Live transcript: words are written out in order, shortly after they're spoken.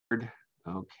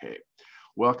Okay,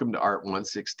 welcome to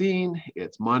ART116.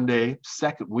 It's Monday,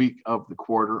 second week of the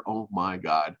quarter. Oh my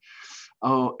God.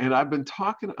 Oh, and I've been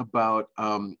talking about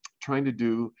trying to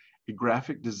do a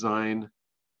graphic design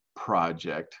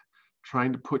project,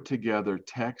 trying to put together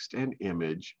text and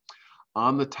image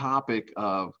on the topic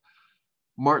of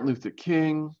Martin Luther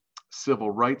King,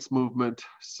 civil rights movement,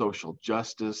 social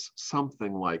justice,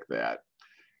 something like that.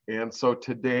 And so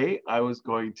today I was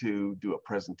going to do a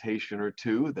presentation or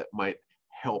two that might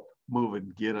help move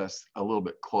and get us a little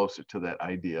bit closer to that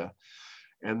idea.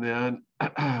 And then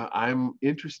I'm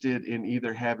interested in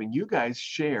either having you guys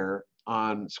share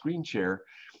on screen share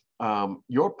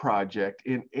your project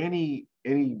in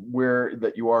anywhere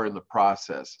that you are in the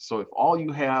process. So if all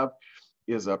you have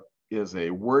is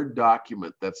a Word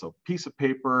document that's a piece of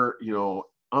paper,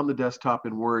 on the desktop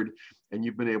in Word, and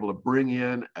you've been able to bring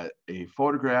in a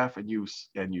photograph and you've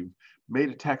made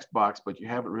a text box, but you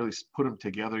haven't really put them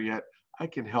together yet, I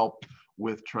can help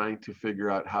with trying to figure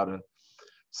out how to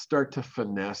start to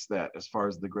finesse that as far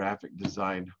as the graphic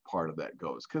design part of that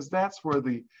goes, because that's where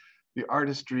the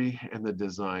artistry and the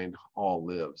design all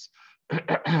lives.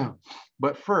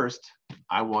 But first,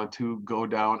 I want to go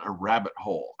down a rabbit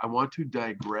hole. I want to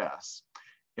digress.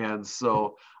 And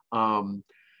so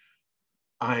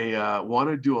I want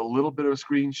to do a little bit of a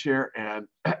screen share and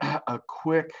a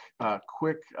quick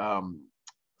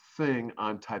thing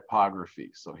on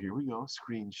typography. So here we go,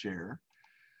 screen share,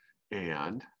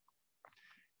 and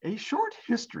a short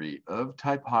history of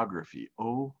typography.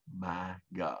 Oh my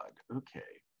God. Okay.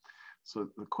 So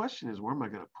the question is, where am I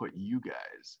going to put you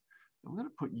guys? I'm going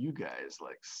to put you guys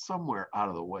like somewhere out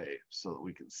of the way so that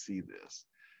we can see this.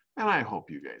 And I hope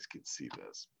you guys can see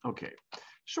this. Okay.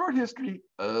 Short history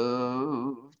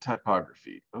of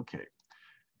typography. Okay.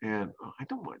 And I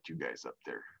don't want you guys up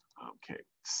there. Okay.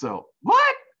 So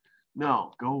what?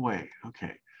 No, go away.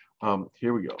 Okay.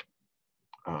 Here we go.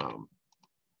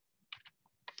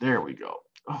 There we go.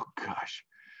 Oh gosh.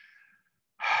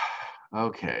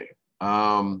 Okay.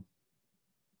 I'm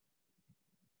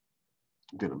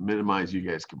going to minimize you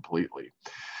guys completely.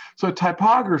 So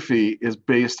typography is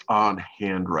based on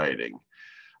handwriting.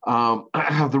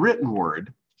 The written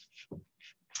word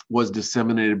was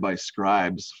disseminated by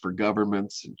scribes for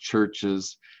governments and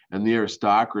churches and the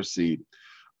aristocracy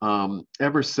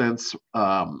ever since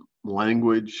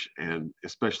language, and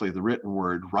especially the written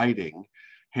word,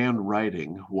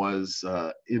 handwriting was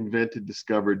invented,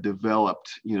 discovered,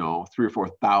 developed, 3,000 or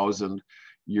 4,000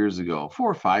 years ago, 4,000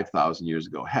 or 5,000 years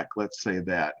ago. Heck, let's say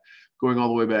that, going all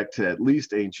the way back to at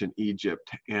least ancient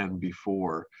Egypt and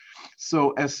before.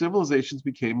 So as civilizations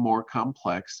became more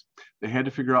complex, they had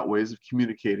to figure out ways of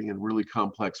communicating in really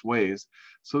complex ways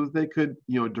so that they could,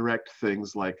 direct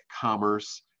things like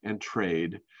commerce and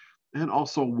trade, and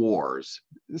also wars.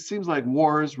 It seems like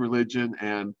wars, religion,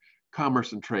 and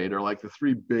commerce and trade are like the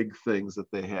three big things that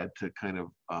they had to kind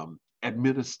of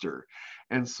administer.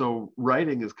 And so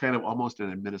writing is kind of almost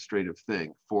an administrative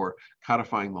thing for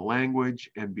codifying the language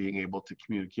and being able to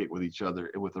communicate with each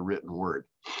other with a written word.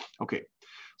 Okay,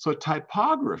 so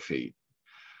typography,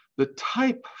 the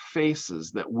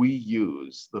typefaces that we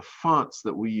use, the fonts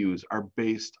that we use, are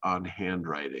based on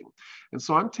handwriting. And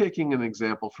so I'm taking an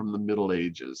example from the Middle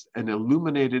Ages, an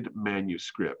illuminated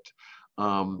manuscript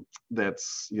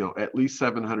that's at least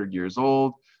 700 years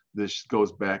old. This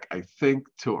goes back, I think,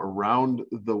 to around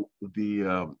the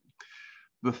 1300s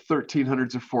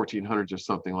or 1400s or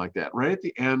something like that, right at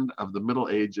the end of the Middle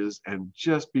Ages and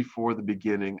just before the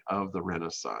beginning of the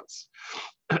Renaissance.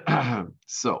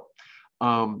 So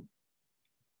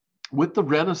with the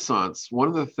Renaissance, one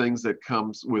of the things that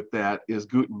comes with that is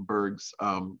Gutenberg's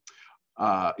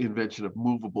invention of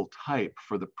movable type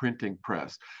for the printing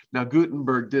press. Now,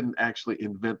 Gutenberg didn't actually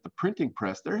invent the printing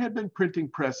press. There had been printing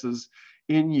presses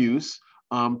in use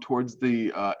towards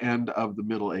the end of the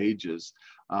Middle Ages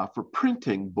for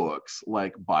printing books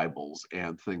like Bibles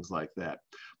and things like that.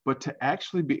 But to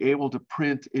actually be able to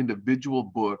print individual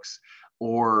books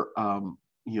or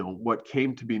what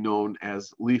came to be known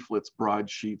as leaflets,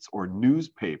 broadsheets, or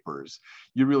newspapers,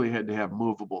 you really had to have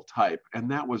movable type. And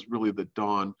that was really the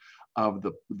dawn of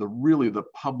the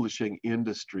publishing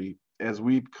industry as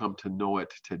we've come to know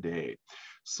it today.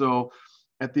 So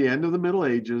at the end of the Middle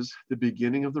Ages, the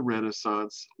beginning of the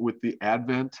Renaissance, with the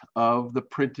advent of the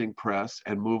printing press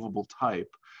and movable type,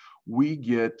 we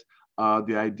get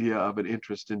the idea of an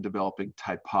interest in developing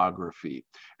typography.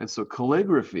 And so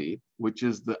calligraphy, which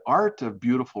is the art of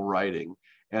beautiful writing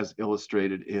as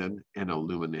illustrated in an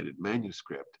illuminated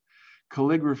manuscript,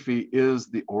 calligraphy is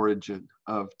the origin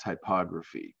of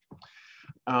typography.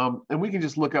 And we can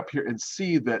just look up here and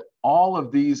see that all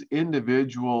of these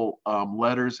individual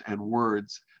letters and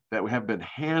words that have been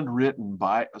handwritten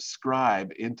by a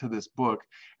scribe into this book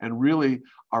and really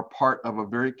are part of a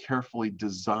very carefully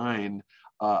designed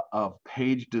of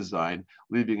page design,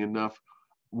 leaving enough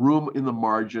room in the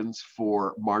margins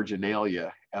for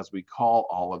marginalia, as we call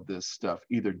all of this stuff,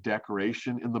 either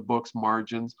decoration in the book's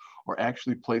margins or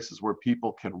actually places where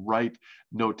people can write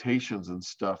notations and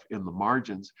stuff in the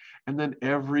margins. And then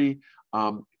every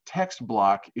text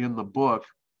block in the book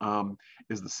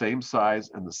is the same size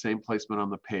and the same placement on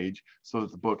the page so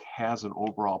that the book has an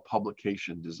overall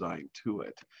publication design to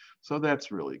it. So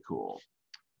that's really cool.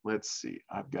 Let's see,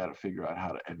 I've got to figure out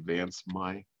how to advance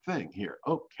my thing here.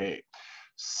 Okay,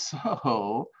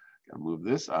 so gotta move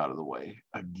this out of the way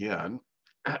again.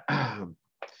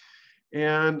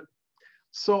 And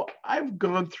so I've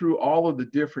gone through all of the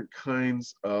different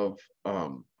kinds of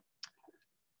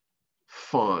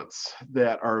fonts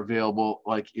that are available,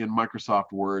 like in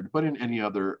Microsoft Word, but in any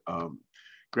other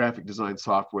graphic design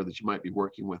software that you might be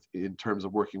working with in terms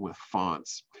of working with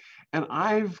fonts. And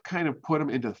I've kind of put them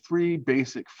into 3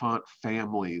 basic font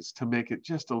families to make it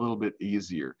just a little bit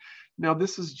easier. Now,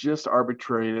 this is just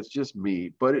arbitrary and it's just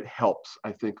me, but it helps,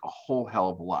 I think, a whole hell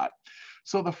of a lot.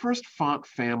 So the first font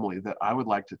family that I would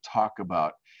like to talk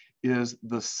about is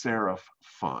the serif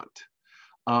font.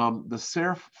 The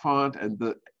serif font, and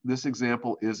this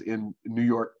example is in New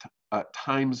York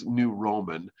Times New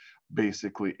Roman,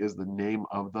 basically is the name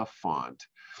of the font.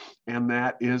 And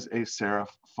that is a serif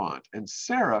font. And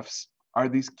serifs are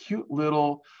these cute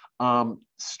little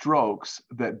strokes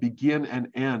that begin and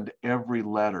end every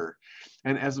letter.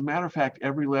 And as a matter of fact,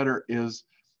 every letter is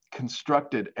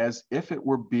constructed as if it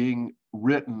were being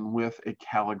written with a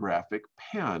calligraphic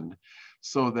pen,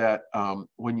 so that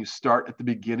when you start at the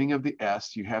beginning of the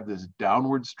S, you have this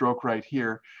downward stroke right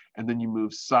here, and then you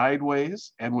move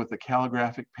sideways, and with the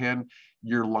calligraphic pen,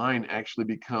 your line actually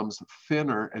becomes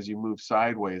thinner as you move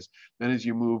sideways. Then as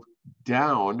you move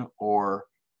down or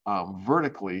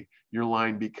vertically, your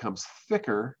line becomes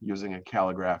thicker using a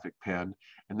calligraphic pen.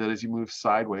 And then as you move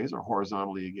sideways or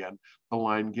horizontally again, the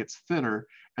line gets thinner.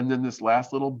 And then this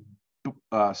last little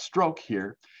stroke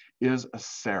here is a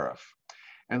serif.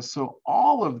 And so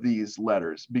all of these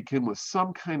letters begin with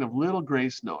some kind of little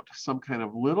grace note, some kind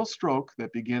of little stroke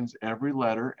that begins every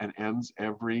letter and ends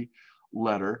every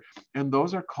letter, and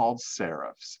those are called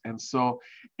serifs. And so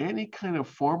any kind of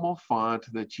formal font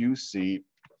that you see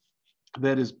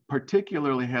that is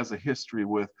particularly has a history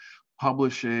with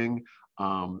publishing,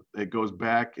 it goes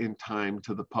back in time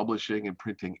to the publishing and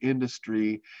printing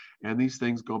industry, and these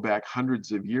things go back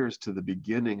hundreds of years to the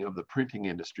beginning of the printing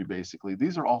industry, basically.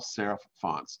 These are all serif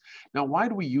fonts. Now, why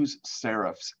do we use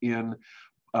serifs in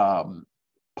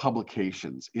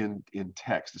publications, in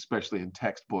text, especially in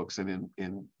textbooks and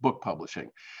in book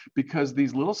publishing? Because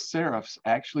these little serifs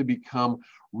actually become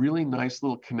really nice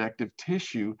little connective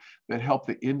tissue that help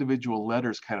the individual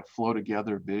letters kind of flow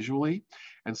together visually.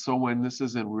 And so when this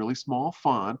is in really small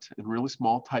font and really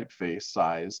small typeface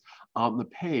size on the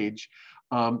page,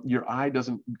 your eye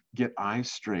doesn't get eye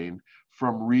strain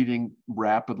from reading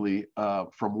rapidly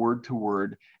from word to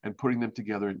word and putting them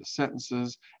together into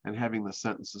sentences and having the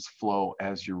sentences flow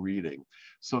as you're reading.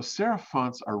 So serif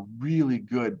fonts are really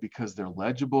good because they're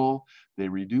legible, they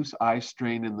reduce eye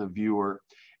strain in the viewer,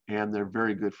 and they're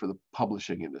very good for the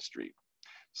publishing industry.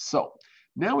 So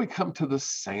now we come to the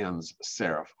sans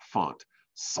serif font.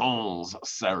 Sans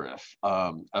serif,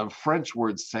 a French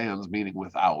word sans meaning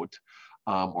without,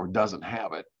 or doesn't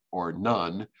have it, or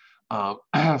none.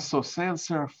 So sans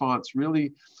serif fonts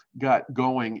really got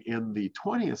going in the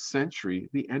 20th century,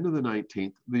 the end of the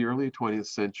 19th, the early 20th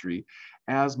century,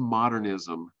 as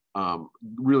modernism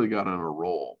really got on a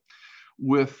roll.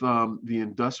 With the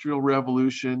Industrial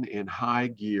Revolution in high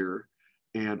gear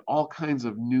and all kinds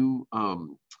of new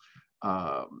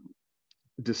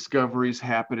discoveries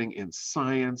happening in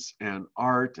science and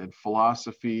art and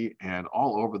philosophy and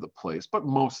all over the place, but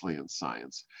mostly in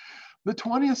science. The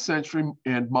 20th century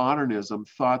and modernism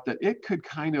thought that it could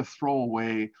kind of throw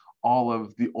away all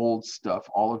of the old stuff,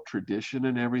 all of tradition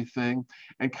and everything,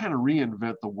 and kind of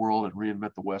reinvent the world and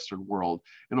reinvent the Western world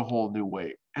in a whole new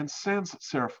way. And sans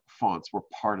serif fonts were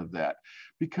part of that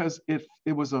because it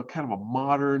was a kind of a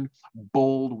modern,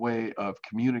 bold way of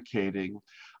communicating.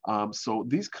 So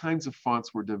these kinds of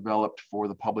fonts were developed for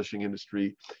the publishing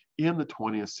industry in the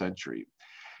 20th century.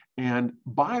 And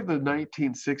by the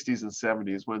 1960s and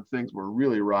 70s, when things were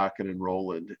really rocking and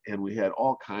rolling, and we had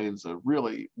all kinds of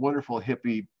really wonderful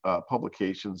hippie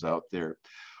publications out there,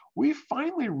 we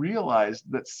finally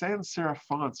realized that sans serif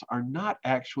fonts are not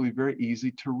actually very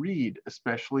easy to read,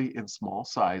 especially in small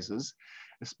sizes,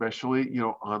 especially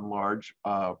on large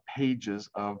pages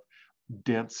of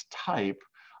dense type,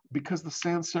 because the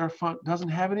sans serif font doesn't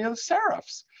have any other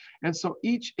serifs. And so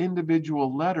each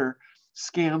individual letter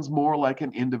scans more like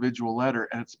an individual letter,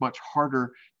 and it's much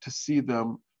harder to see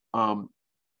them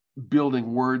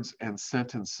building words and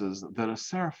sentences than a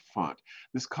serif font.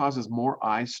 This causes more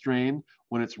eye strain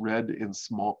when it's read in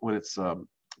small, when it's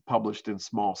published in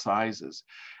small sizes.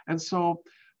 And so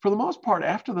for the most part,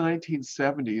 after the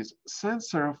 1970s, sans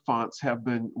serif fonts have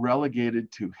been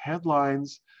relegated to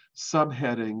headlines,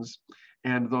 subheadings,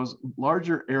 and those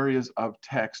larger areas of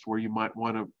text where you might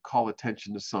want to call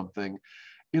attention to something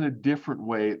in a different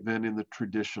way than in the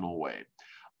traditional way.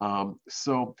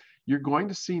 So you're going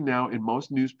to see now in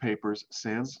most newspapers,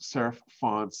 sans serif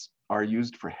fonts are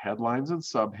used for headlines and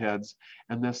subheads,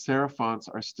 and the serif fonts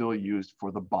are still used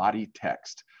for the body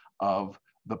text of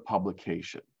the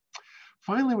publication.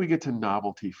 Finally, we get to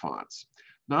novelty fonts.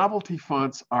 Novelty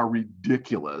fonts are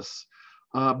ridiculous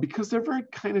because they're very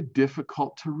kind of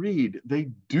difficult to read. They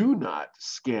do not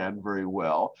scan very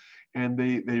well, and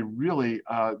they really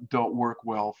don't work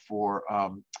well for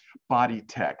body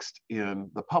text in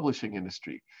the publishing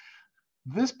industry.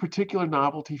 This particular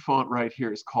novelty font right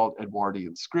here is called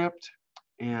Edwardian script,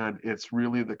 and it's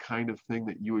really the kind of thing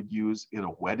that you would use in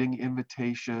a wedding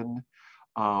invitation.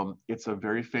 It's a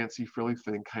very fancy frilly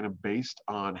thing kind of based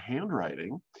on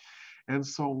handwriting. And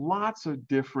so lots of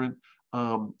different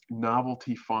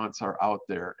novelty fonts are out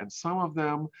there, and some of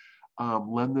them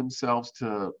lend themselves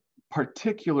to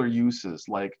particular uses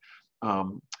like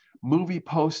movie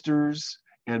posters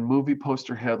and movie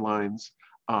poster headlines,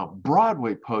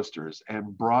 Broadway posters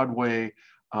and Broadway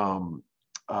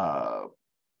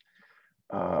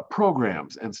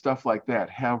programs and stuff like that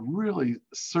have really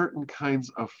certain kinds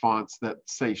of fonts that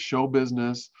say show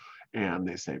business, and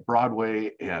they say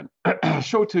Broadway and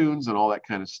show tunes and all that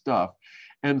kind of stuff.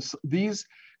 And so these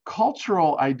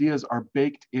cultural ideas are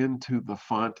baked into the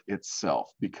font itself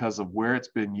because of where it's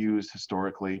been used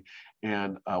historically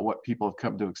and what people have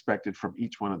come to expect it from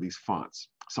each one of these fonts.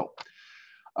 So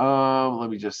let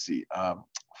me just see.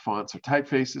 Fonts or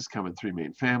typefaces come in three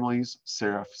main families: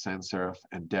 serif, sans serif,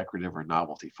 and decorative or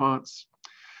novelty fonts.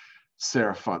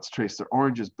 Serif fonts trace their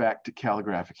origins back to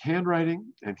calligraphic handwriting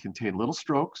and contain little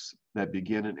strokes that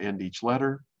begin and end each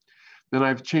letter. Then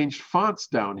I've changed fonts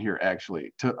down here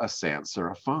actually to a sans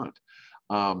serif font.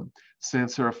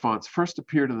 Sans serif fonts first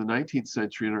appeared in the 19th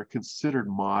century and are considered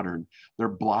modern. They're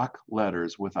block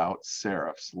letters without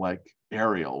serifs, like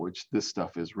Arial, which this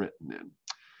stuff is written in.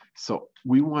 So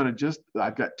we want to just,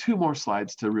 I've got two more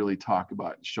slides to really talk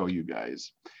about and show you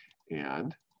guys.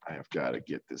 And I have got to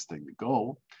get this thing to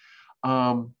go.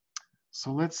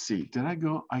 So let's see, did I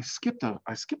go? I skipped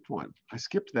one. I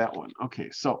skipped that one. Okay,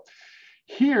 so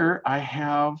here I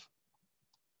have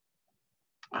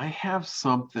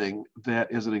something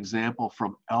that is an example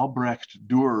from Albrecht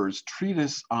Dürer's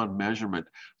treatise on measurement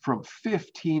from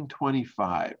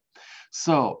 1525.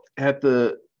 So at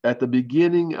the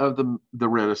beginning of the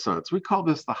Renaissance, we call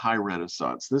this the High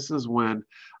Renaissance. This is when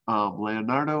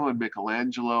Leonardo and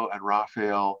Michelangelo and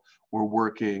Raphael were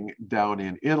working down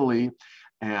in Italy,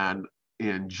 and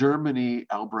in Germany,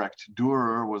 Albrecht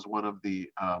Dürer was one of the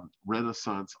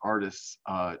Renaissance artists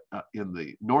in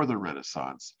the Northern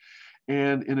Renaissance.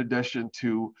 And in addition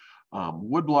to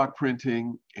woodblock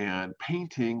printing and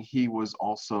painting, he was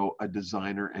also a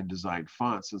designer and designed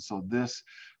fonts. And so this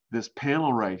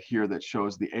panel right here that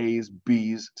shows the A's,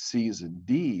 B's, C's, and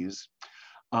D's,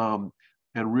 and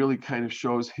really kind of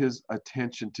shows his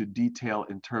attention to detail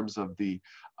in terms of the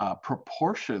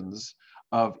proportions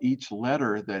of each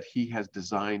letter that he has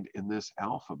designed in this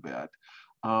alphabet,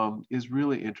 is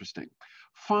really interesting.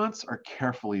 Fonts are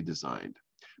carefully designed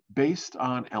based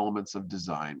on elements of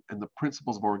design and the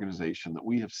principles of organization that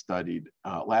we have studied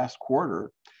last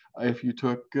quarter if you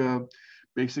took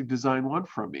Basic Design 1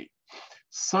 from me.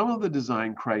 Some of the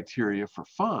design criteria for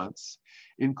fonts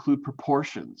include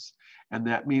proportions, and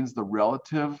that means the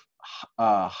relative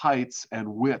heights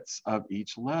and widths of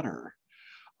each letter,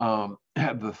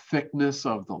 the thickness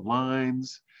of the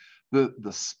lines, the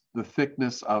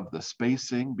thickness of the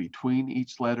spacing between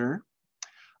each letter,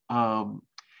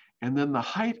 and then the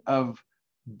height of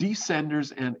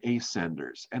descenders and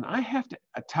ascenders. And I have to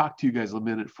talk to you guys a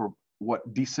minute for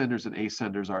what descenders and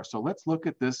ascenders are. So let's look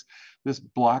at this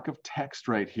block of text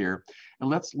right here, and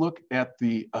let's look at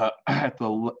the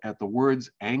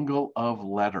words angle of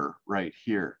letter right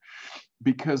here.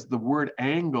 because the word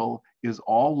angle is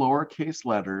all lowercase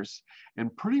letters,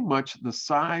 and pretty much the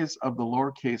size of the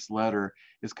lowercase letter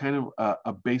is kind of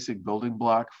a basic building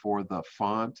block for the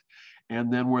font.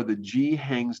 And then where the G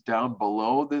hangs down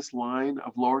below this line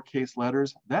of lowercase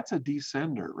letters, that's a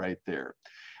descender right there.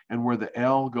 And where the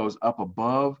L goes up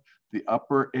above the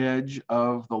upper edge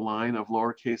of the line of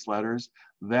lowercase letters,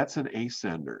 that's an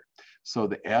ascender. So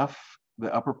the F,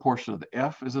 the upper portion of the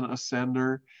F is an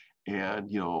ascender, and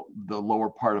the lower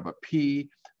part of a P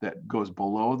that goes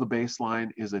below the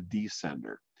baseline is a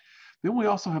descender. Then we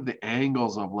also have the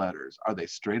angles of letters. Are they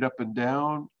straight up and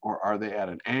down, or are they at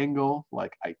an angle,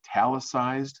 like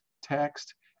italicized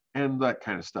text, and that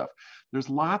kind of stuff. There's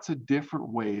lots of different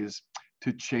ways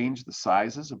to change the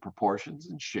sizes and proportions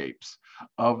and shapes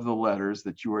of the letters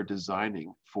that you are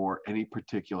designing for any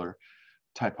particular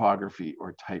typography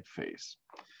or typeface.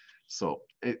 So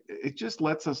it just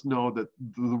lets us know that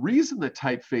the reason that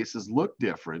typefaces look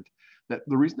different, that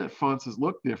the reason that fonts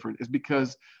look different is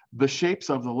because the shapes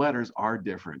of the letters are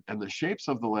different. And the shapes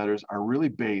of the letters are really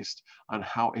based on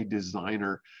how a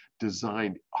designer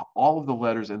designed all of the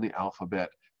letters in the alphabet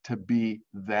to be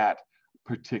that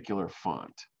particular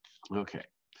font. Okay,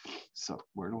 so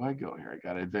where do I go here? I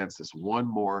got to advance this one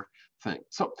more thing.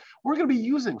 So we're going to be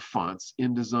using fonts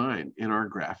in design, in our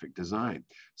graphic design.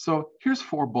 So here's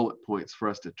 4 bullet points for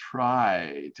us to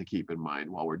try to keep in mind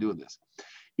while we're doing this.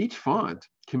 Each font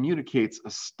communicates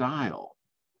a style.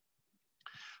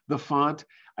 The font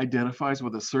identifies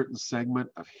with a certain segment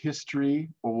of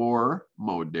history or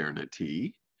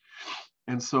modernity.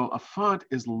 And so a font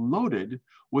is loaded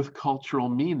with cultural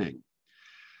meaning.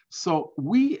 So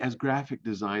we as graphic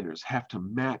designers have to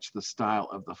match the style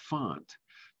of the font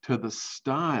to the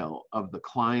style of the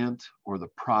client or the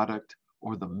product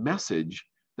or the message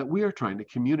that we are trying to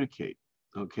communicate,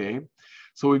 okay?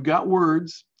 So we've got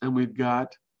words and we've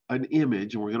got an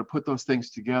image, and we're going to put those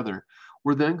things together.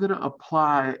 We're then going to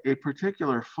apply a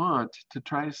particular font to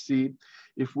try to see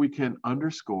if we can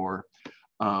underscore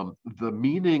the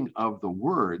meaning of the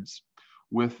words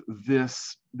with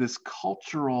this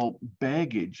cultural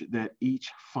baggage that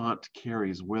each font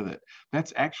carries with it.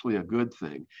 That's actually a good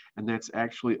thing, and that's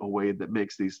actually a way that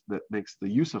makes the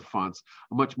use of fonts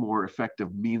a much more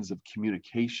effective means of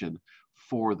communication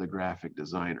for the graphic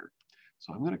designer.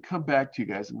 So I'm going to come back to you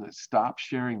guys. I'm going to stop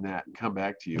sharing that and come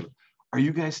back to you. Are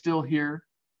you guys still here?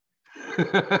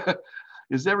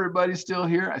 Is everybody still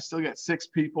here? I still got 6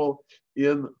 people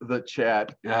in the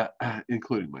chat,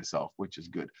 including myself, which is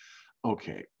good.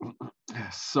 Okay,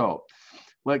 so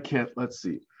let's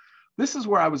see. This is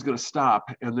where I was going to stop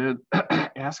and then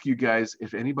ask you guys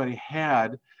if anybody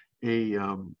had a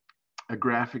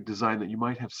graphic design that you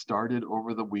might have started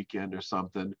over the weekend or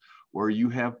something, or you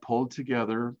have pulled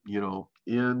together,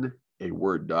 in a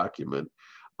Word document,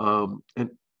 a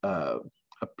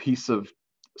piece of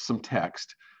some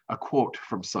text, a quote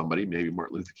from somebody, maybe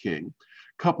Martin Luther King,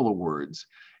 a couple of words,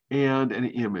 and an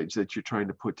image that you're trying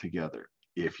to put together.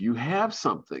 If you have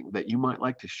something that you might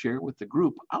like to share with the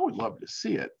group, I would love to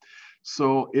see it.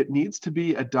 So it needs to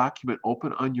be a document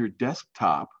open on your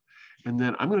desktop. And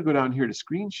then I'm going to go down here to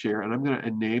screen share, and I'm going to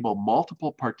enable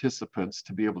multiple participants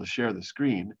to be able to share the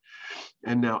screen.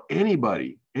 And now any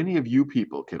of you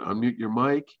people can unmute your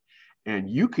mic, and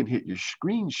you can hit your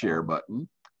screen share button.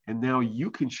 And now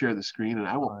you can share the screen, and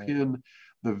I will pin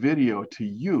the video to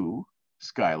you,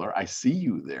 Skylar. I see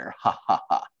you there. Ha ha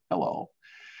ha. Hello.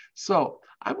 So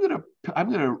I'm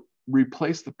gonna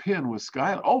replace the pin with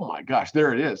Skylar. Oh my gosh,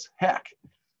 there it is. Heck.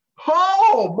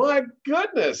 Oh my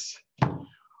goodness.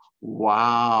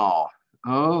 Wow.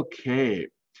 Okay.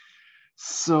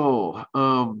 So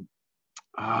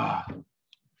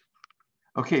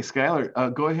okay,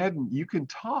 Skylar, go ahead and you can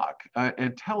talk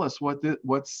and tell us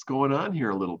what's going on here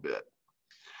a little bit.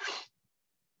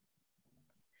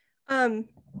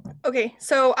 Okay,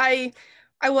 so I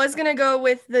was gonna go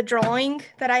with the drawing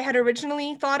that I had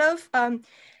originally thought of, and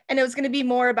it was gonna be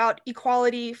more about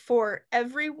equality for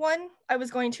everyone. I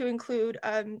was going to include,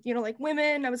 like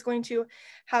women. I was going to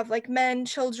have like men,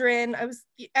 children.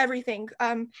 Everything.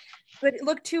 But it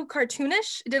looked too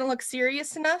cartoonish. It didn't look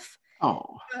serious enough.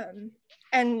 Oh.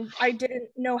 And I didn't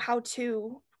know how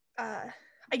to, I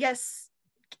guess,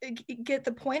 get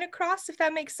the point across, if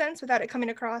that makes sense, without it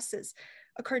coming across as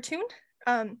a cartoon.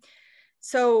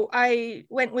 So I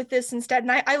went with this instead.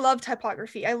 And I love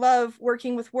typography. I love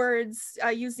working with words,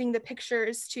 using the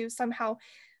pictures to somehow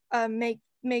make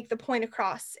the point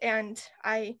across. And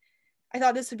I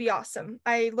thought this would be awesome.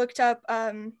 I looked up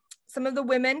some of the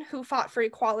women who fought for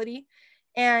equality.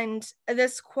 And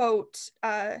this quote,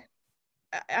 I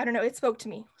don't know, it spoke to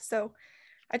me. So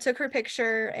I took her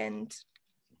picture and,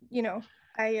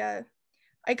 I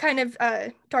kind of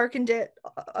darkened it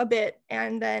a bit,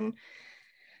 and then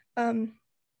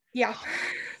yeah,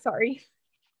 sorry.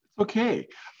 Okay.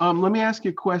 Let me ask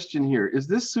you a question here. Is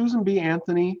this Susan B.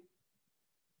 Anthony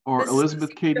or This is Elizabeth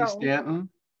Lucy Cady Stone. Stanton?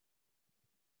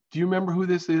 Do you remember who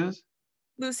this is?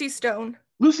 Lucy Stone.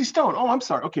 Lucy Stone. Oh, I'm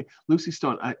sorry. Okay, Lucy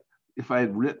Stone. If I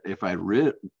had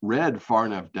read far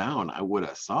enough down, I would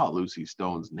have saw Lucy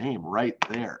Stone's name right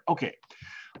there. Okay,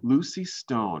 Lucy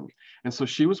Stone. And so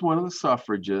she was one of the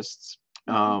suffragists.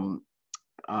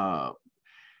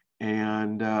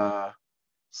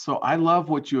 So I love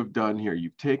what you have done here.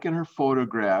 You've taken her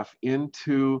photograph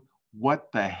into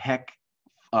what the heck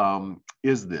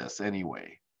is this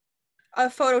anyway?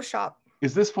 Photoshop.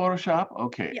 Is this Photoshop?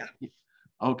 Okay. Yeah.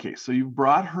 Okay, so you've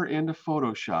brought her into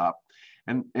Photoshop.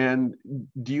 And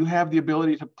do you have the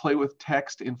ability to play with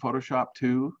text in Photoshop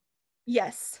too?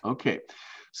 Yes. Okay,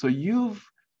 so you've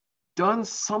done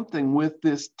something with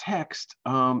this text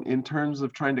in terms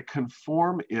of trying to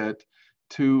conform it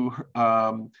to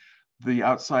the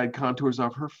outside contours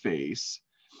of her face.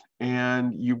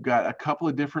 And you've got a couple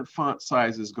of different font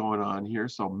sizes going on here.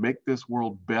 So make this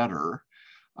world better.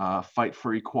 Fight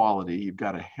for equality. You've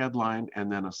got a headline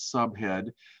and then a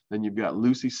subhead. Then you've got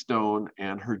Lucy Stone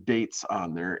and her dates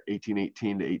on there,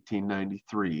 1818 to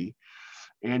 1893.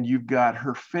 And you've got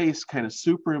her face kind of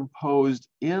superimposed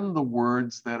in the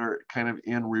words that are kind of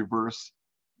in reverse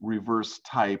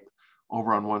type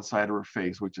over on one side of her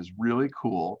face, which is really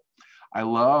cool. I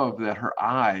love that her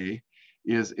eye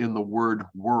is in the word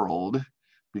world,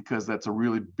 because that's a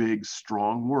really big,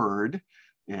 strong word.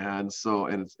 And so,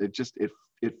 and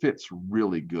it fits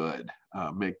really good.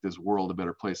 Make this world a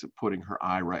better place. And putting her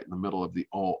eye right in the middle of the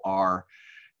OR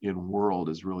in world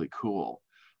is really cool.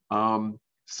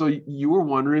 So you were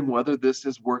wondering whether this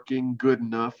is working good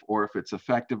enough, or if it's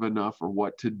effective enough, or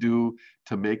what to do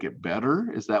to make it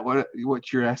better. Is that what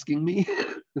you're asking me?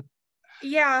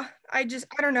 Yeah, I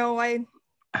don't know.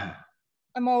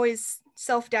 I'm always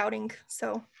self-doubting,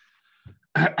 so.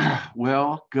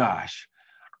 Well, gosh,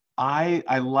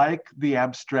 I like the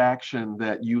abstraction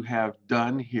that you have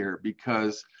done here,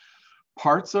 because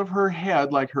parts of her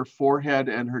head, like her forehead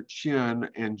and her chin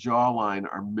and jawline,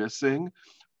 are missing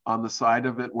on the side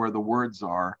of it where the words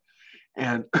are.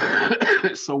 And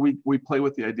so we play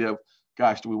with the idea of,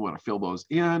 gosh, do we want to fill those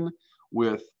in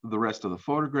with the rest of the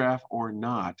photograph or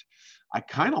not? I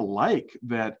kind of like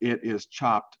that it is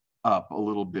chopped up a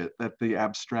little bit, that the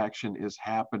abstraction is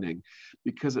happening,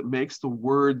 because it makes the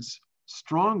words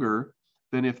stronger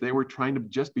than if they were trying to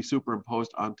just be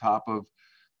superimposed on top of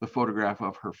the photograph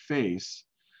of her face.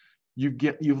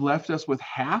 You've left us with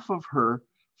half of her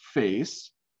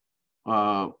face,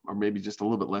 or maybe just a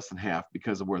little bit less than half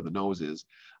because of where the nose is.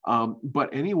 But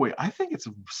anyway, I think it's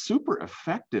super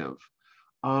effective.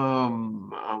 I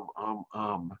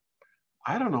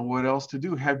don't know what else to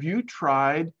do. Have you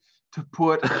tried to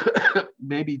put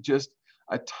maybe just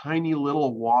a tiny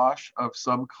little wash of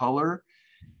some color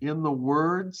in the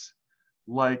words,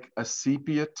 like a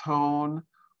sepia tone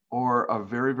or a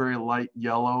very, very light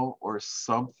yellow or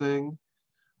something?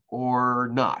 Or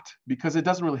not, because it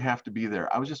doesn't really have to be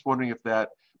there. I was just wondering if that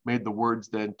made the words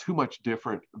then too much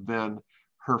different than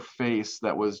her face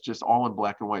that was just all in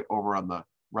black and white over on the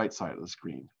right side of the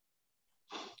screen.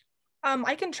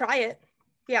 I can try it.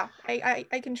 Yeah, I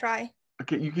can try.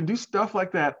 Okay, you can do stuff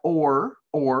like that, or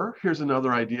here's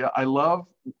another idea. I love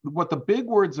what the big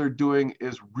words are doing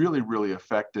is really, really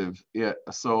effective.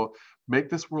 So make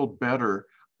this world better.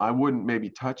 I wouldn't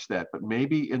maybe touch that, but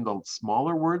maybe in the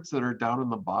smaller words that are down in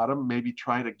the bottom, maybe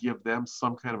try to give them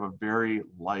some kind of a very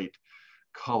light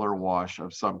color wash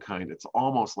of some kind. It's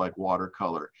almost like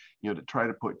watercolor, to try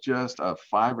to put just a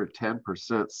 5 or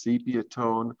 10% sepia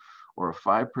tone, or a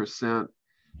 5%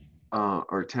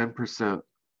 or 10%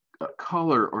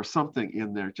 color or something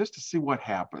in there, just to see what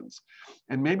happens.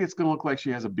 And maybe it's going to look like she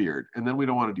has a beard, and then we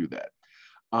don't want to do that.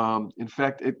 In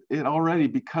fact, it already,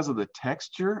 because of the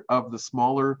texture of the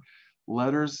smaller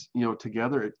letters,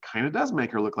 together, it kind of does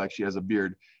make her look like she has a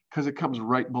beard, because it comes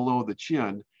right below the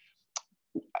chin.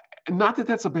 Not that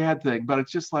that's a bad thing, but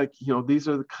it's just like, these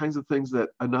are the kinds of things that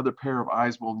another pair of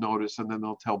eyes will notice, and then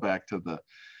they'll tell back to the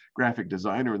graphic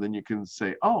designer, and then you can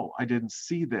say, oh, I didn't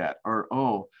see that, or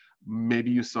oh,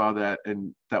 maybe you saw that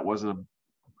and that wasn't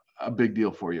a big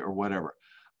deal for you, or whatever.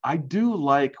 I do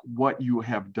like what you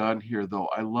have done here, though.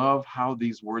 I love how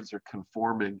these words are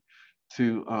conforming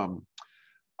to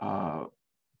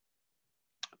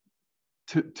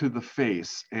the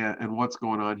face, and what's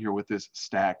going on here with this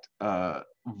stacked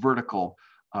vertical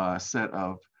set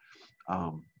of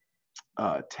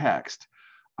text.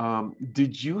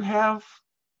 Did you have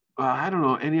I don't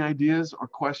know, any ideas or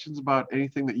questions about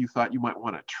anything that you thought you might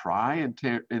want to try in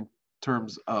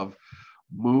terms of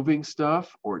moving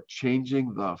stuff or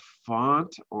changing the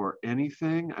font or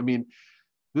anything? I mean,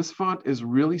 this font is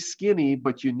really skinny,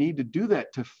 but you need to do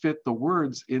that to fit the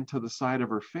words into the side of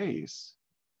her face.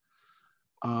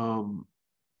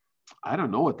 I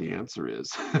don't know what the answer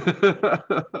is.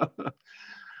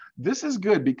 This is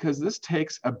good because this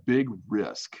takes a big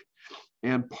risk.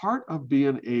 And part of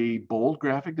being a bold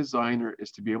graphic designer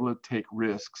is to be able to take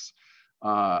risks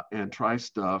and try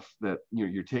stuff that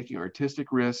you're taking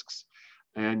artistic risks,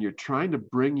 and you're trying to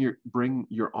bring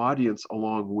your audience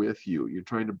along with you. You're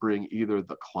trying to bring either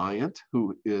the client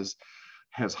who has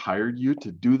hired you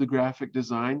to do the graphic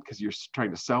design, because you're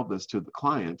trying to sell this to the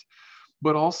client,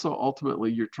 but also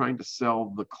ultimately you're trying to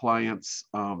sell the client's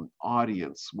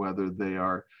audience, whether they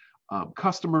are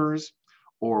customers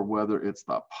or whether it's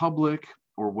the public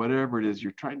or whatever it is.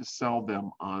 You're trying to sell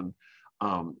them on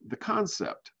the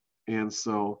concept. And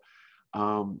so,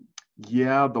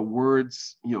 yeah, the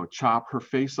words, chop her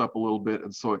face up a little bit.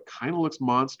 And so it kind of looks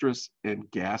monstrous and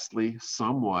ghastly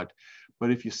somewhat.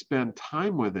 But if you spend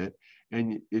time with it,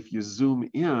 and if you zoom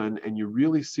in and you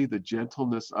really see the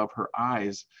gentleness of her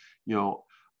eyes,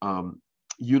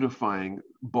 unifying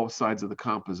both sides of the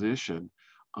composition,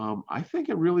 I think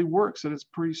it really works, and it's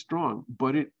pretty strong.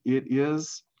 But it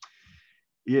is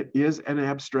an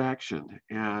abstraction,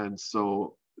 and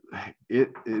so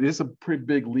it is a pretty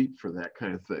big leap for that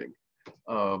kind of thing.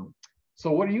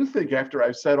 So what do you think after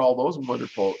I've said all those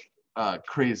wonderful,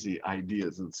 crazy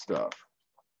ideas and stuff?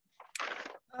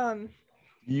 Do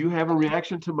you have a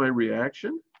reaction to my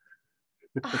reaction?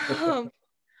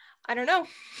 I don't know.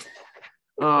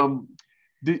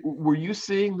 Were you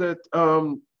seeing that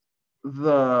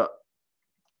the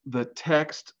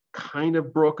text kind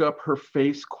of broke up her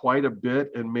face quite a bit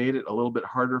and made it a little bit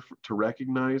harder to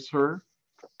recognize her?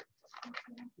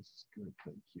 This is good,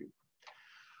 thank you.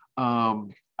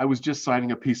 I was just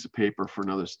signing a piece of paper for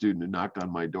another student who knocked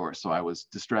on my door, so I was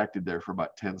distracted there for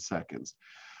about 10 seconds.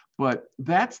 But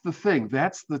that's the thing.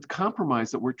 That's the compromise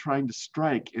that we're trying to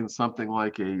strike in something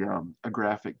like a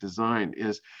graphic design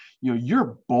is,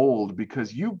 you're bold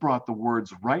because you brought the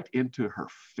words right into her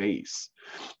face,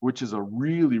 which is a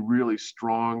really, really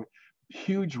strong,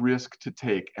 huge risk to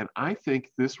take. And I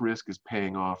think this risk is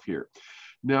paying off here.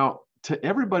 Now, to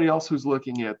everybody else who's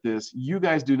looking at this, you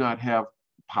guys do not have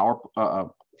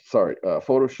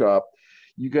Photoshop.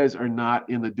 You guys are not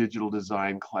in the digital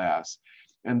design class.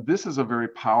 And this is a very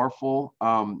powerful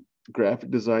graphic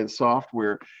design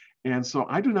software. And so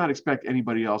I do not expect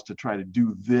anybody else to try to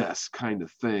do this kind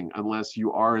of thing unless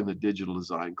you are in the digital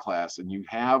design class and you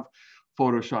have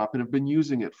Photoshop and have been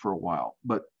using it for a while.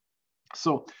 But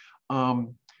so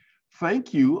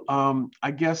thank you.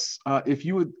 I guess if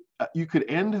you would, you could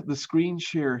end the screen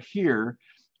share here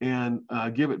and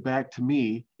give it back to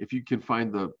me if you can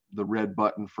find the red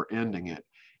button for ending it.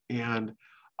 And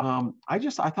I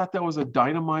thought that was a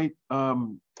dynamite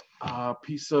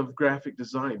piece of graphic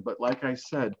design. But like I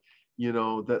said,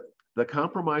 that the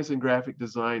compromise in graphic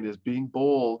design is being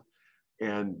bold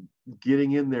and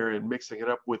getting in there and mixing it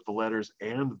up with the letters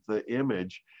and the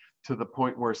image to the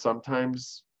point where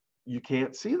sometimes you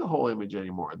can't see the whole image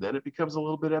anymore. Then it becomes a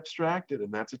little bit abstracted,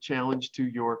 and that's a challenge to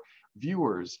your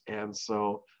viewers. And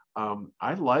so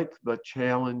I like the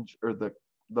challenge or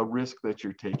the risk that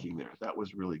you're taking there. That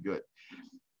was really good.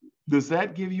 Does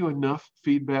that give you enough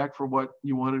feedback for what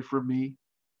you wanted from me?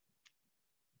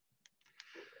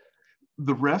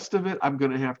 The rest of it, I'm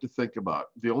going to have to think about.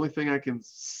 The only thing I can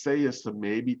say is to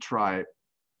maybe try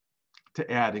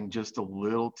to adding just a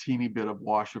little teeny bit of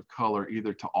wash of color,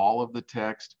 either to all of the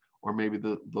text or maybe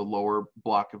the lower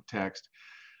block of text.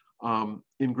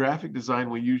 In graphic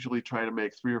design, we usually try to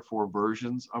make 3 or 4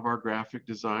 versions of our graphic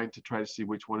design to try to see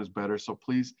which one is better. So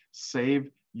please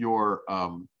save your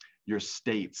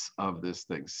states of this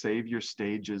thing. Save your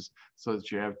stages so that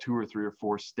you have 2 or 3 or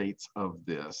 4 states of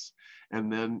this.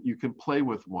 And then you can play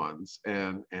with ones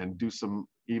and do some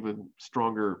even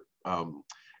stronger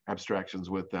abstractions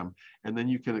with them. And then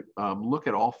you can look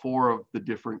at all 4 of the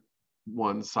different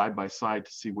ones side by side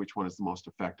to see which one is the most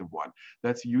effective one.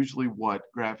 That's usually what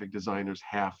graphic designers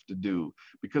have to do,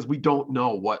 because we don't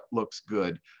know what looks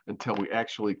good until we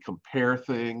actually compare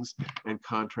things and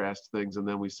contrast things. And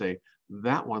then we say,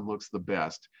 that one looks the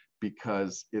best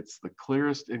because it's the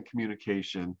clearest in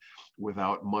communication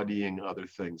without muddying other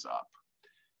things up.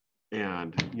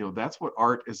 And that's what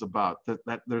art is about.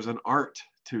 That there's an art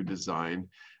to design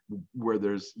where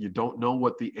you don't know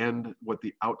what the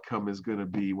outcome is going to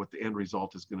be, what the end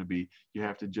result is going to be. You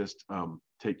have to just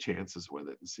take chances with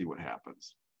it and see what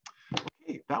happens.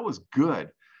 Okay, that was good.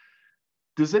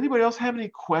 Does anybody else have any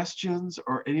questions,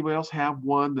 or anybody else have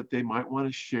one that they might want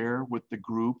to share with the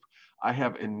group? I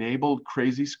have enabled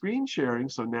crazy screen sharing,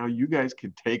 so now you guys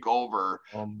can take over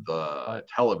the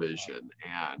television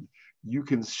and you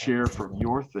can share from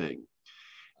your thing.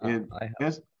 And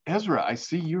as Ezra, I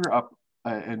see you're up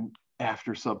and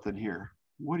after something here.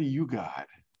 What do you got?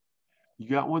 You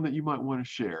got one that you might want to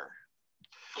share?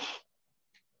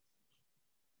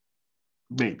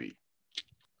 Maybe.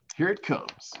 Here it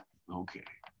comes. Okay.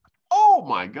 Oh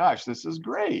my gosh, this is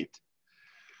great.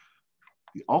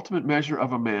 The ultimate measure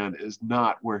of a man is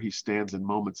not where he stands in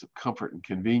moments of comfort and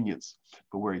convenience,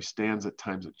 but where he stands at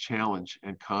times of challenge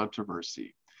and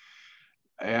controversy.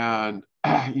 And,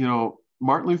 you know,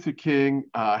 Martin Luther King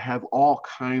had all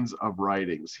kinds of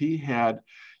writings. He had,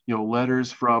 you know,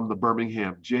 letters from the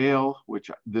Birmingham jail,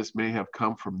 which this may have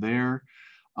come from there.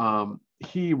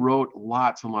 He wrote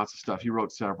lots and lots of stuff. He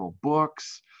wrote several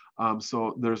books.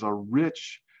 So there's a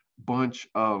rich bunch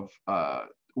of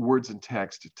words and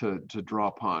text to draw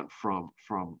upon from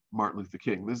Martin Luther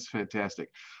King. This is fantastic.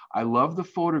 I love the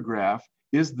photograph.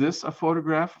 Is this a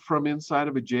photograph from inside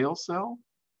of a jail cell?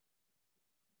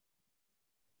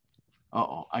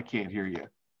 Uh-oh, I can't hear you.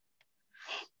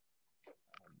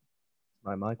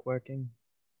 My mic working?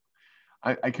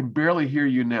 I can barely hear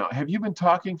you now. Have you been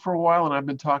talking for a while and I've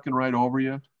been talking right over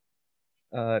you?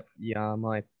 Yeah,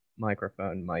 my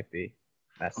microphone might be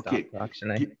messed up,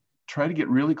 actually. Try to get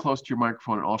really close to your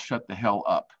microphone and I'll shut the hell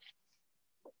up.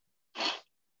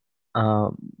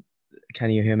 Can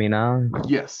you hear me now?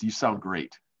 Yes, you sound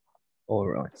great. All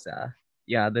right,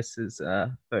 yeah, this is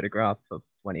a photograph of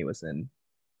when he was in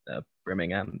the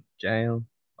Birmingham jail.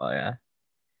 I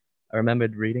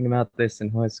remembered reading about this in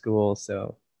high school,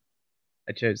 so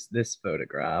I chose this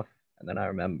photograph, and then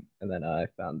I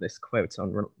found this quote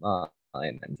online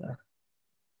and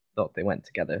thought they went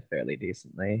together fairly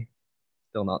decently.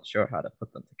 Still not sure how to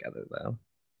put them together though.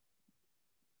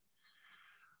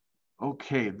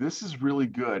 Okay, this is really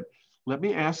good. Let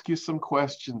me ask you some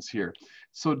questions here.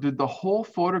 So did the whole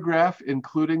photograph,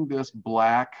 including this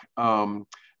black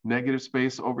negative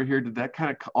space over here, did that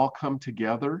kind of all come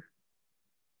together?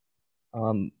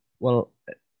 Well,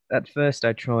 at first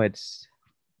I tried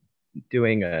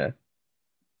doing a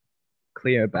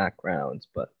clear background,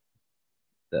 but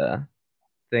the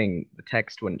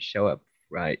text wouldn't show up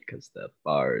right because the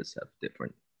bars have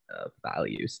different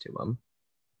values to them.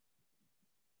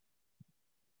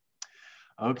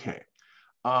 Okay.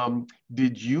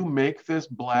 Did you make this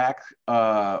black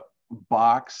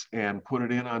box and put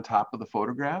it in on top of the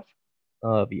photograph?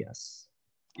 Yes.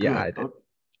 Yeah, I did.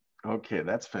 Okay,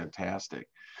 that's fantastic.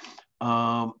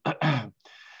 I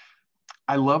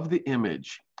love the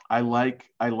image. I like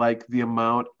the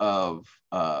amount of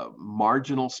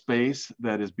marginal space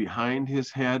that is behind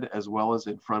his head as well as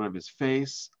in front of his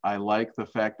face. I like the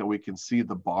fact that we can see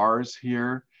the bars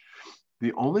here.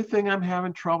 The only thing I'm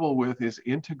having trouble with is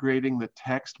integrating the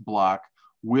text block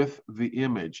with the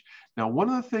image. Now, one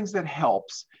of the things that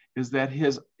helps is that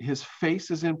his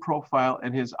face is in profile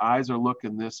and his eyes are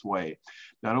looking this way.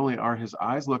 Not only are his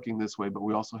eyes looking this way, but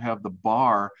we also have the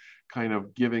bar kind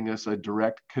of giving us a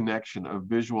direct connection, a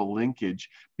visual linkage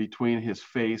between his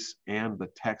face and the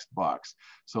text box.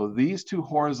 So these two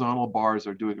horizontal bars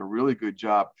are doing a really good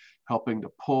job helping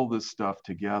to pull this stuff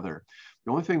together.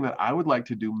 The only thing that I would like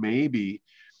to do maybe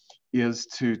is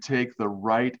to take the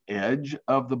right edge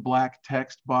of the black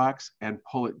text box and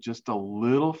pull it just a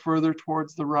little further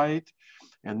towards the right,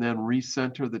 and then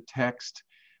recenter the text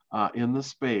in the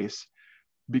space,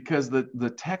 because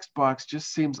the text box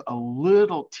just seems a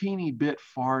little teeny bit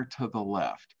far to the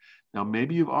left. Now,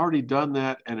 maybe you've already done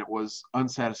that and it was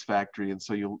unsatisfactory, and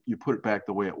so you put it back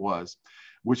the way it was,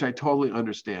 which I totally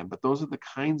understand. But those are the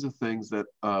kinds of things that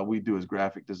we do as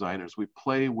graphic designers. We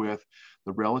play with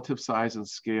the relative size and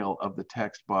scale of the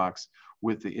text box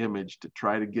with the image to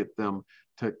try to get them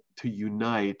to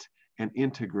unite and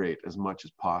integrate as much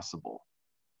as possible.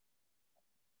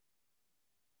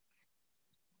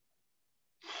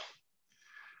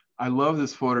 I love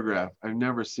this photograph. I've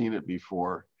never seen it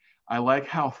before. I like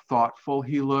how thoughtful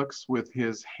he looks with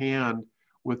his hand,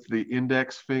 with the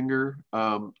index finger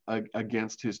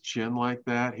against his chin like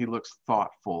that. He looks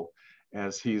thoughtful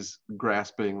as he's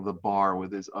grasping the bar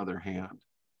with his other hand.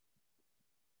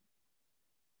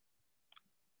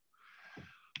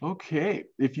 Okay,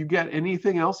 if you got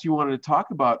anything else you wanted to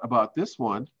talk about this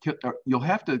one, you'll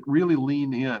have to really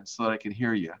lean in so that I can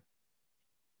hear you.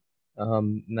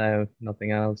 No,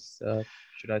 nothing else.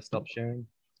 Should I stop sharing?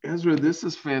 Ezra, this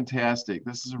is fantastic.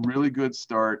 This is a really good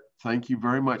start. Thank you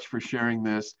very much for sharing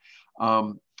this.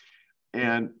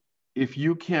 And if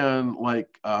you can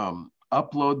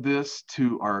upload this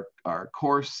to our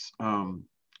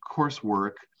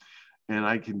coursework, and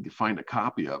I can find a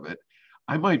copy of it,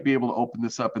 I might be able to open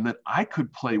this up, and then I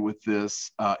could play with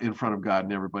this in front of God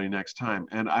and everybody next time.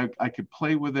 And I could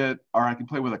play with it, or I can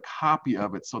play with a copy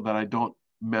of it so that I don't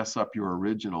mess up your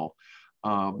original.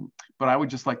 But I would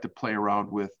just like to play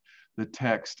around with the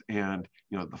text and,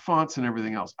 you know, the fonts and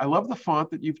everything else. I love the font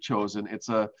that you've chosen. It's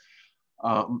a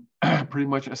pretty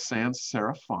much a sans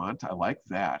serif font. I like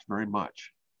that very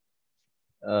much.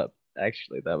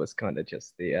 Actually, that was kind of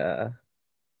just the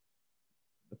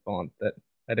font that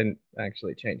I didn't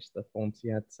actually change the fonts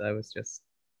yet, so I was just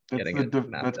getting it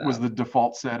mapped That was out. the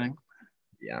default setting?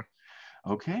 Yeah.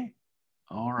 Okay.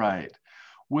 All right.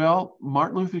 Well,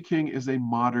 Martin Luther King is a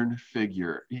modern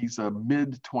figure. He's a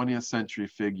mid-20th century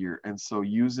figure. And so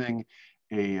using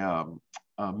a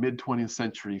mid-20th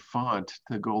century font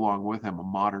to go along with him, a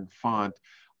modern font,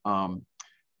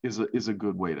 is a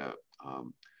good way to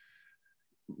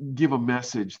give a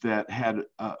message that had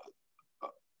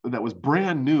that was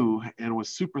brand new and was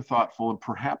super thoughtful and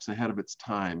perhaps ahead of its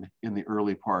time in the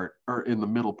early part or in the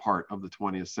middle part of the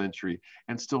 20th century,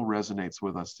 and still resonates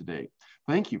with us today.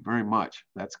 Thank you very much.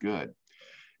 That's good.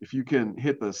 If you can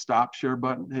hit the stop share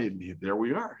button, hey, there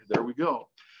we are. There we go.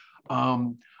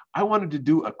 I wanted to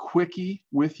do a quickie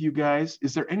with you guys.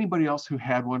 Is there anybody else who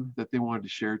had one that they wanted to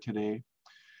share today?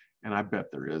 And I bet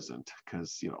there isn't,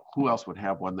 because, you know, who else would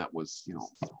have one that was, you know,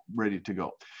 ready to go?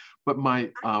 But my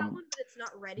it's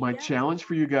not ready my yet. challenge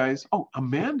for you guys. Oh,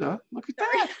 Amanda, look at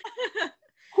Sorry. that.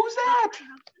 Who's that?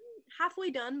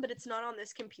 Halfway done, but it's not on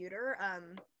this computer.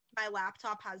 My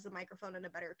laptop has a microphone and a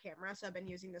better camera, so I've been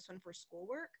using this one for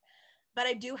schoolwork. But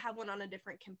I do have one on a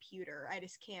different computer. I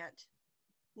just can't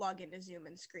log into Zoom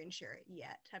and screen share it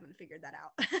yet. Haven't figured that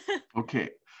out. Okay,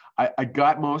 I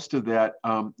got most of that.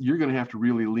 You're going to have to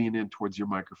really lean in towards your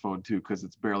microphone too, because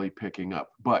it's barely picking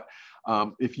up. But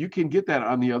if you can get that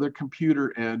on the other computer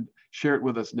and share it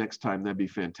with us next time, that'd be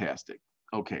fantastic.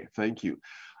 Okay, thank you.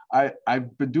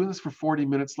 I've been doing this for 40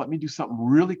 minutes. Let me do something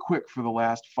really quick for the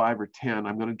last 5 or 10.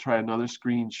 I'm going to try another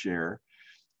screen share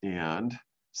and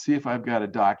see if I've got a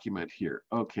document here.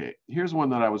 Okay, here's one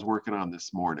that I was working on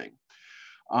this morning.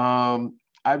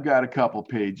 I've got a couple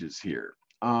pages here.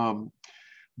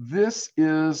 This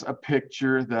is a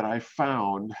picture that I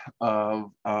found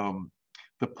of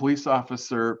the police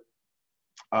officer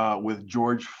with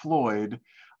George Floyd,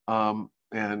 and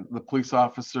the police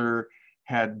officer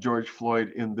had George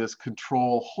Floyd in this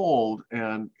control hold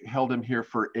and held him here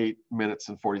for 8 minutes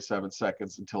and 47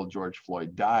 seconds until George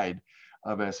Floyd died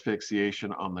of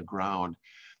asphyxiation on the ground.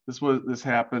 This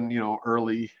happened, you know,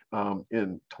 early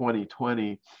in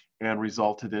 2020, and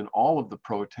resulted in all of the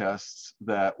protests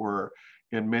that were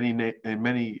in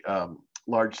many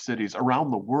large cities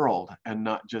around the world, and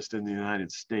not just in the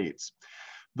United States.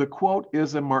 The quote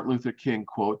is a Martin Luther King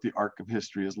quote: "The arc of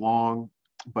history is long,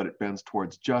 but it bends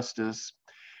towards justice."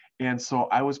 And so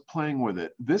I was playing with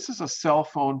it. This is a cell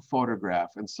phone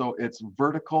photograph, and so it's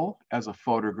vertical as a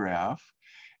photograph.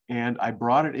 And I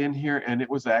brought it in here, and it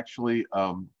was actually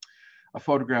a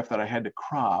photograph that I had to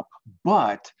crop,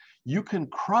 but you can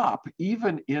crop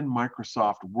even in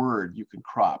Microsoft Word. You can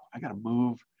crop. I gotta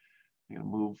move.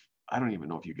 I don't even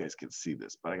know if you guys can see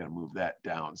this, but I gotta move that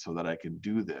down so that I can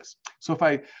do this. So if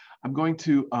I'm going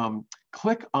to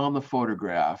click on the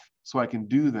photograph so I can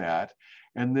do that.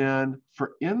 And then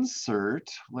for insert,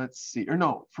 let's see, or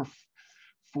no,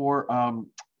 for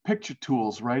picture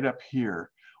tools right up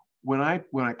here. When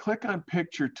I click on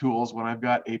picture tools, when I've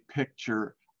got a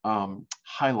picture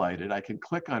highlighted, I can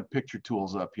click on picture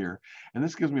tools up here, and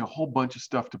this gives me a whole bunch of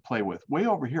stuff to play with. Way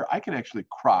over here, I can actually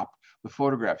crop the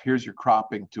photograph. Here's your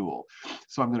cropping tool.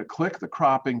 So I'm going to click the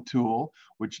cropping tool,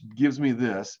 which gives me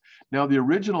this. Now the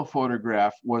original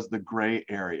photograph was the gray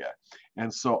area,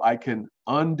 and so I can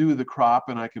undo the crop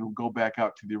and I can go back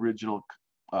out to the original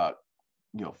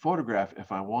photograph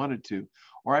if I wanted to,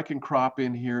 or I can crop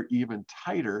in here even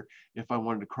tighter if I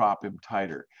wanted to crop him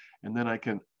tighter. And then I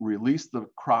can release the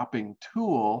cropping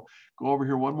tool, go over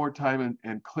here one more time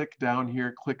and click down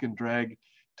here, click and drag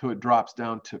till it drops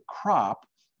down to crop,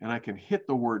 and I can hit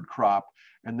the word crop,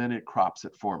 and then it crops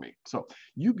it for me. So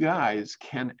you guys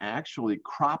can actually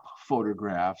crop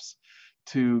photographs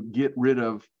to get rid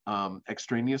of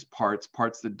extraneous parts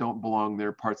that don't belong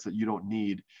there, parts that you don't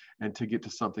need, and to get to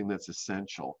something that's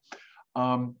essential.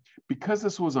 Because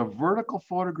this was a vertical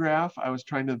photograph, I was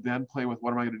trying to then play with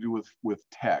what am I going to do with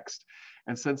text.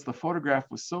 And since the photograph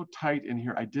was so tight in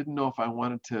here, I didn't know if I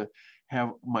wanted to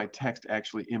have my text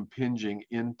actually impinging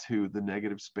into the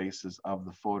negative spaces of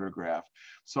the photograph.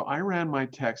 So I ran my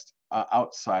text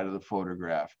outside of the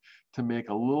photograph to make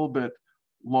a little bit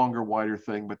longer, wider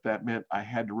thing, but that meant I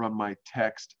had to run my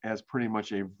text as pretty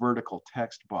much a vertical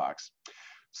text box.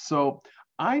 So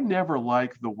I never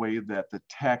like the way that the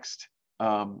text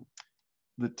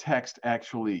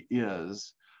actually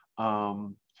is.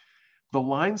 The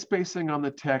line spacing on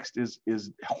the text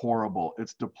is horrible.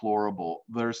 It's deplorable.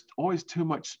 There's always too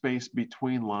much space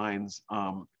between lines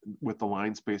with the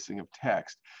line spacing of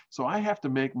text. So I have to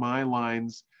make my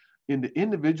lines into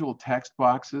individual text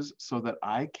boxes so that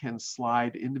I can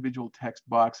slide individual text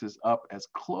boxes up as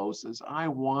close as I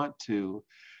want to.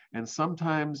 And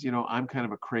sometimes, you know, I'm kind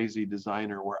of a crazy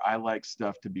designer where I like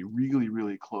stuff to be really,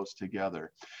 really close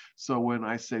together. So when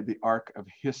I say the arc of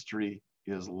history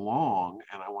is long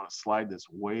and I want to slide this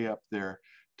way up there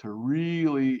to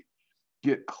really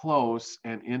get close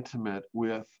and intimate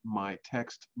with my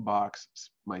text box,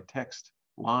 my text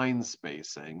line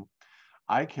spacing,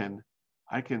 I can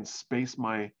space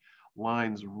my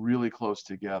lines really close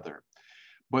together.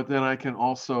 But then I can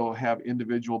also have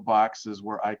individual boxes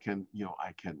where I can, you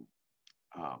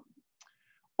know,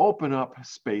 open up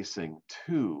spacing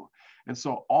too. And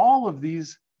so all of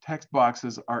these text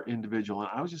boxes are individual. And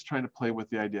I was just trying to play with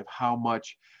the idea of how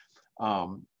much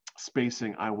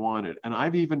spacing I wanted. And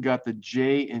I've even got the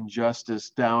J in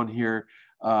Justice down here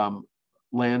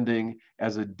landing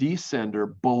as a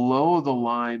descender below the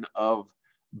line of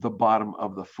the bottom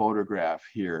of the photograph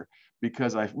here,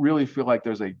 because I really feel like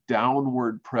there's a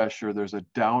downward pressure, there's a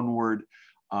downward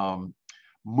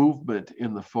movement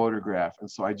in the photograph. And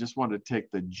so I just wanted to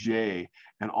take the J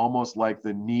and almost like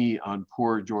the knee on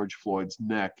poor George Floyd's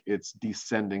neck, it's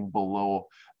descending below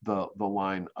the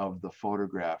line of the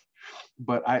photograph.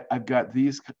 But I've got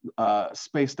these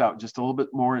spaced out just a little bit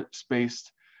more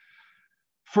spaced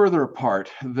further apart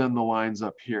than the lines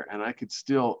up here. And I could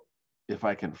still, if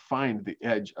I can find the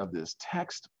edge of this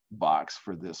text box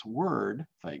for this word,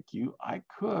 thank you, I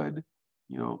could,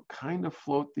 you know, kind of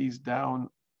float these down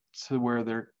to where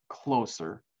they're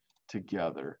closer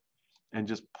together and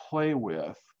just play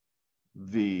with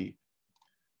the,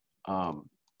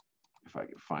 if I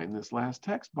can find this last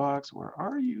text box, where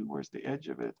are you? Where's the edge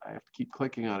of it? I have to keep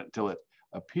clicking on it until it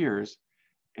appears.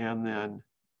 And then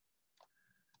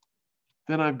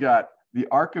I've got the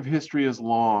arc of history is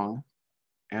long,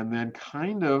 and then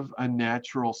kind of a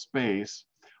natural space,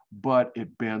 but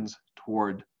it bends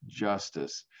toward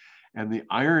justice. And the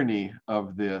irony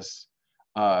of this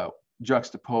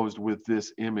juxtaposed with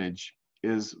this image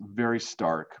is very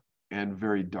stark and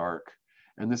very dark.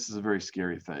 And this is a very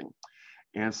scary thing.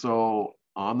 And so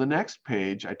on the next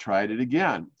page, I tried it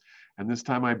again. And this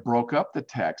time I broke up the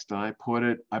text and I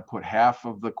put half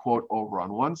of the quote over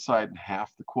on one side and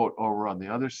half the quote over on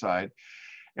the other side.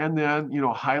 And then, you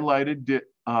know, highlighted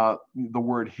the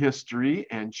word history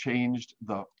and changed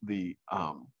the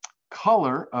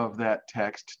color of that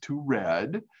text to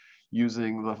red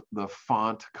using the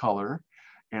font color.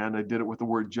 And I did it with the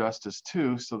word justice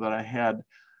too, so that I had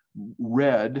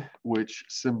red, which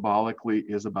symbolically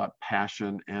is about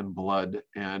passion and blood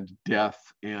and death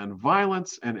and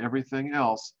violence and everything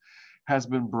else, has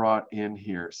been brought in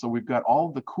here. So we've got all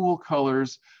the cool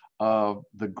colors of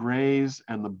the grays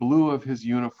and the blue of his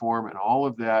uniform and all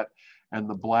of that, and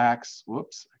the blacks.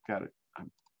 Whoops, I got it. I'm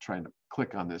trying to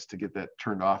click on this to get that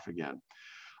turned off again.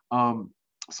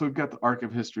 So we've got the arc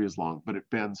of history is long, but it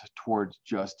bends towards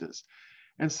justice.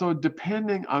 And so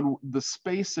depending on the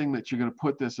spacing that you're going to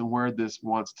put this and where this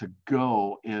wants to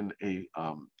go in a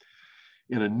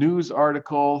news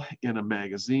article, in a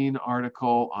magazine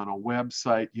article, on a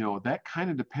website, you know, that kind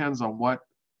of depends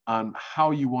on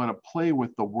how you want to play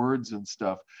with the words and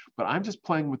stuff. But I'm just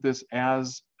playing with this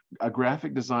as a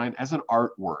graphic design, as an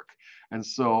artwork. And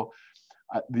so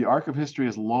the arc of history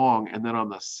is long, and then on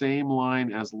the same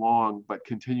line as long, but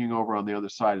continuing over on the other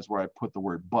side is where I put the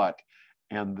word but,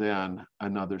 and then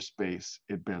another space,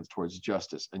 it bends towards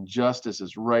justice. And justice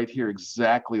is right here,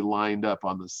 exactly lined up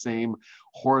on the same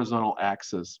horizontal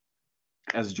axis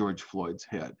as George Floyd's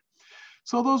head.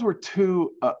 So those were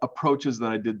two approaches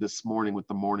that I did this morning with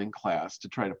the morning class to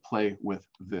try to play with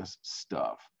this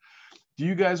stuff. Do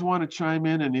you guys want to chime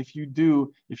in? And if you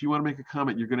do, if you want to make a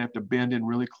comment, you're going to have to bend in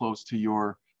really close to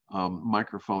your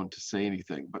microphone to say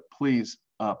anything. But please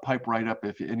pipe right up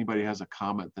if anybody has a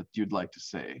comment that you'd like to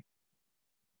say.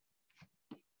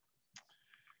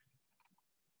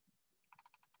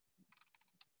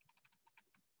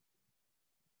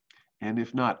 And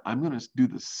if not, I'm going to do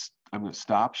this. I'm going to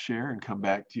stop share and come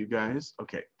back to you guys.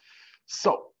 Okay,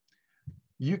 so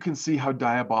you can see how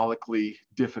diabolically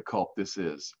difficult this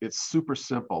is. It's super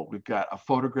simple. We've got a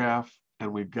photograph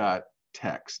and we've got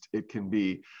text. It can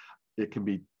be,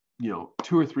 you know,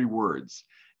 2 or 3 words.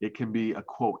 It can be a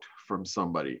quote from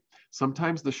somebody.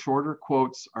 Sometimes the shorter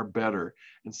quotes are better.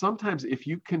 And sometimes if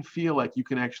you can feel like you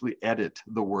can actually edit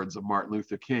the words of Martin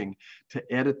Luther King, to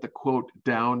edit the quote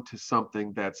down to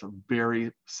something that's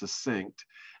very succinct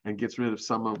and gets rid of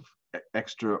some of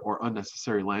extra or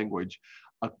unnecessary language,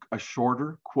 a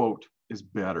shorter quote is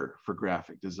better for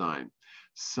graphic design.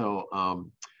 So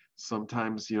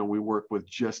sometimes, you know, we work with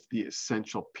just the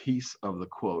essential piece of the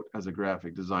quote as a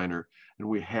graphic designer, and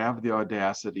we have the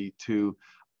audacity to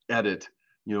edit,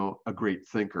 you know, a great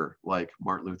thinker like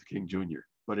Martin Luther King Jr.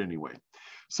 But anyway,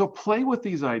 so play with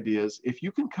these ideas. If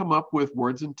you can come up with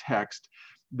words and text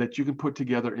that you can put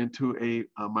together into a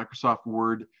Microsoft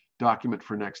Word document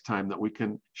for next time that we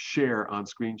can share on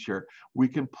screen share, we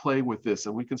can play with this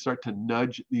and we can start to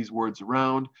nudge these words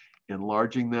around,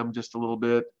 enlarging them just a little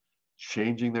bit,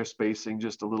 changing their spacing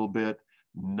just a little bit,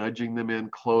 nudging them in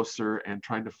closer, and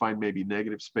trying to find maybe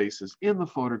negative spaces in the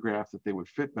photograph that they would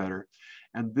fit better.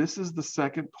 And this is the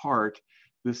second part.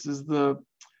 This is the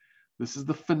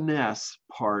finesse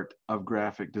part of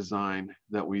graphic design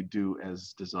that we do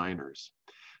as designers.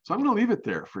 So I'm going to leave it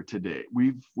there for today.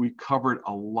 We've covered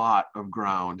a lot of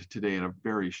ground today in a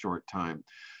very short time.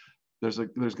 There's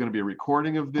going to be a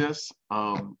recording of this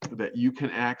that you can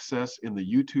access in the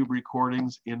YouTube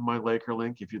recordings in my Laker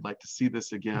link. If you'd like to see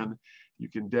this again, you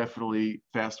can definitely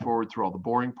fast forward through all the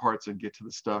boring parts and get to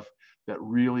the stuff that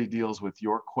really deals with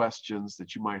your questions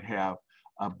that you might have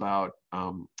about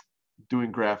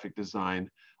doing graphic design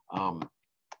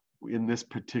in this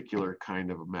particular kind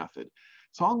of a method.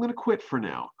 So I'm going to quit for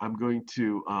now. I'm going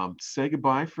to say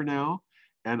goodbye for now,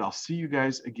 and I'll see you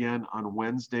guys again on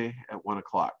Wednesday at 1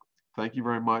 o'clock. Thank you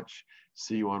very much.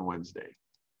 See you on Wednesday.